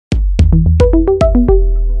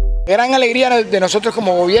Gran alegría de nosotros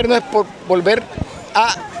como gobierno es por volver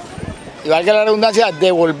a, y valga la redundancia,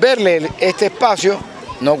 devolverle este espacio,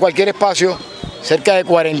 no cualquier espacio, cerca de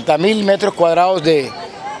 40.000 metros cuadrados de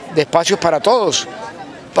espacios para todos,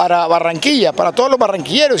 para Barranquilla, para todos los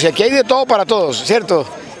barranquilleros, y aquí hay de todo para todos, ¿cierto?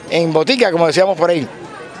 En botica, como decíamos por ahí,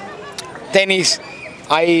 tenis,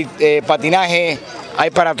 hay patinaje, hay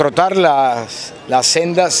para trotar las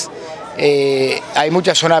sendas, hay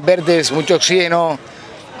muchas zonas verdes, mucho oxígeno,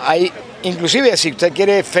 hay, inclusive si usted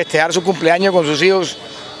quiere festejar su cumpleaños con sus hijos,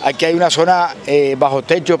 aquí hay una zona bajo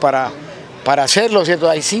techo para hacerlo, ¿cierto?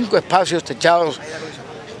 Hay 5 espacios techados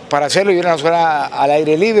para hacerlo y una zona al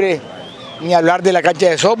aire libre, ni hablar de la cancha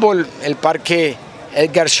de softball, el parque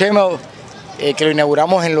Edgar Schemmel, que lo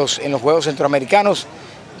inauguramos en los Juegos Centroamericanos.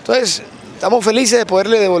 Entonces, estamos felices de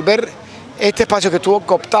poderle devolver este espacio que estuvo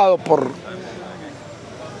cooptado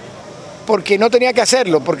porque no tenía que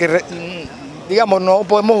hacerlo, porque, digamos, no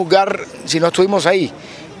podemos juzgar si no estuvimos ahí,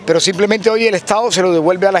 pero simplemente hoy el Estado se lo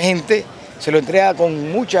devuelve a la gente, se lo entrega con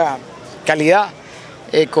mucha calidad,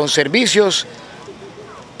 con servicios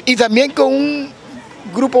y también con un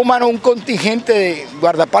grupo humano, un contingente de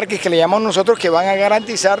guardaparques que le llamamos nosotros, que van a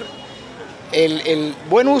garantizar el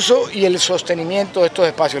buen uso y el sostenimiento de estos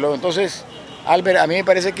espacios. Entonces, Albert, a mí me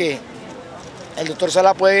parece que el doctor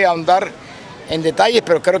Sala puede ahondar en detalles,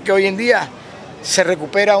 pero creo que hoy en día se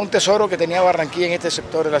recupera un tesoro que tenía Barranquilla en este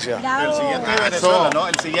sector de la ciudad. El siguiente de Venezuela, ¿no?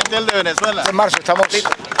 El siguiente es el de Venezuela. En marzo, estamos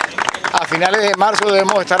a finales de marzo,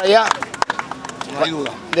 debemos estar allá. No hay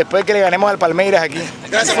duda. Después que le ganemos al Palmeiras aquí.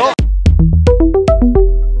 Gracias.